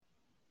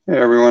Hey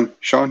everyone,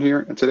 Sean here,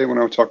 and today what I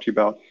want to talk to you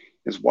about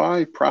is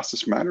why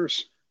process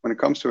matters when it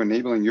comes to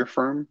enabling your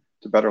firm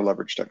to better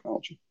leverage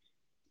technology.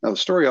 Now, the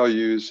story I'll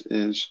use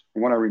is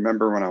one I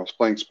remember when I was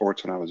playing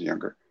sports when I was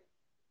younger.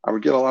 I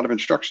would get a lot of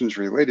instructions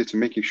related to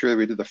making sure that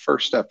we did the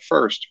first step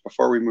first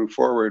before we move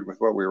forward with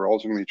what we were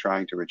ultimately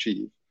trying to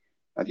achieve.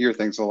 I'd hear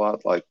things a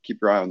lot like keep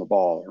your eye on the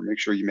ball or make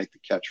sure you make the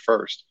catch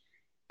first.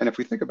 And if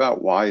we think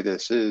about why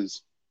this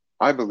is,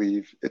 I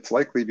believe it's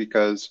likely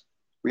because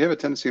we have a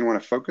tendency to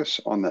want to focus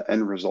on the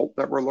end result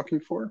that we're looking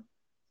for.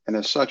 And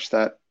as such,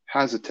 that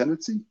has a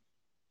tendency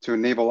to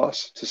enable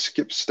us to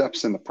skip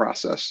steps in the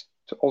process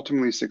to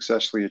ultimately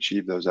successfully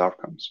achieve those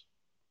outcomes.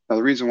 Now,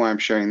 the reason why I'm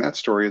sharing that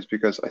story is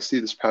because I see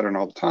this pattern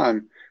all the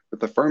time with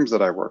the firms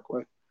that I work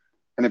with.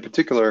 And in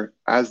particular,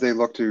 as they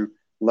look to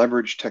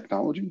leverage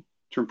technology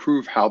to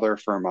improve how their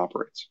firm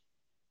operates.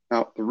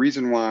 Now, the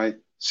reason why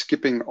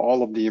skipping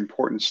all of the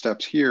important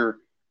steps here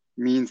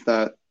means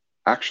that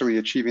actually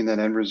achieving that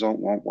end result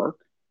won't work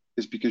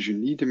is because you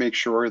need to make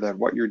sure that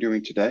what you're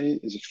doing today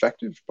is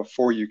effective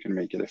before you can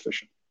make it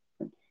efficient.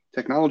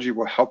 Technology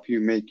will help you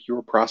make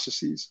your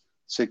processes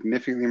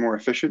significantly more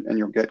efficient and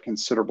you'll get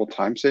considerable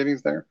time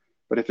savings there.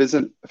 But if it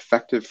isn't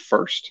effective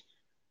first,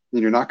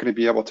 then you're not going to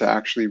be able to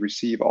actually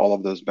receive all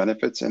of those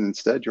benefits. And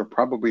instead, you'll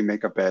probably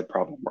make a bad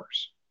problem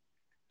worse.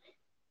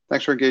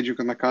 Thanks for engaging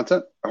with my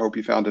content. I hope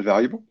you found it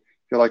valuable.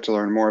 If you'd like to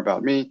learn more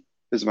about me,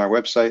 visit my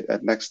website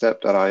at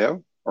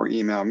nextstep.io or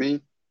email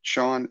me,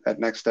 Sean at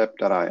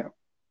nextstep.io.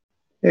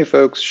 Hey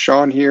folks,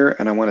 Sean here,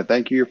 and I want to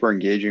thank you for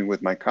engaging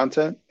with my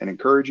content and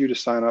encourage you to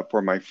sign up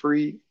for my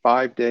free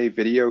 5-day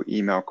video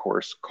email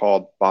course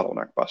called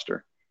Bottleneck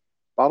Buster.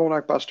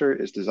 Bottleneck Buster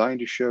is designed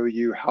to show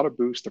you how to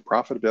boost the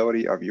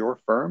profitability of your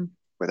firm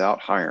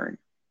without hiring.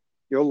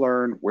 You'll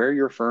learn where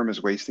your firm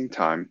is wasting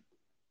time,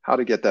 how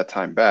to get that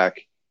time back,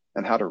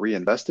 and how to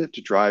reinvest it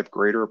to drive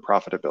greater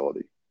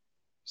profitability.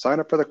 Sign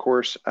up for the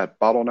course at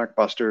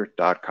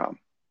bottleneckbuster.com.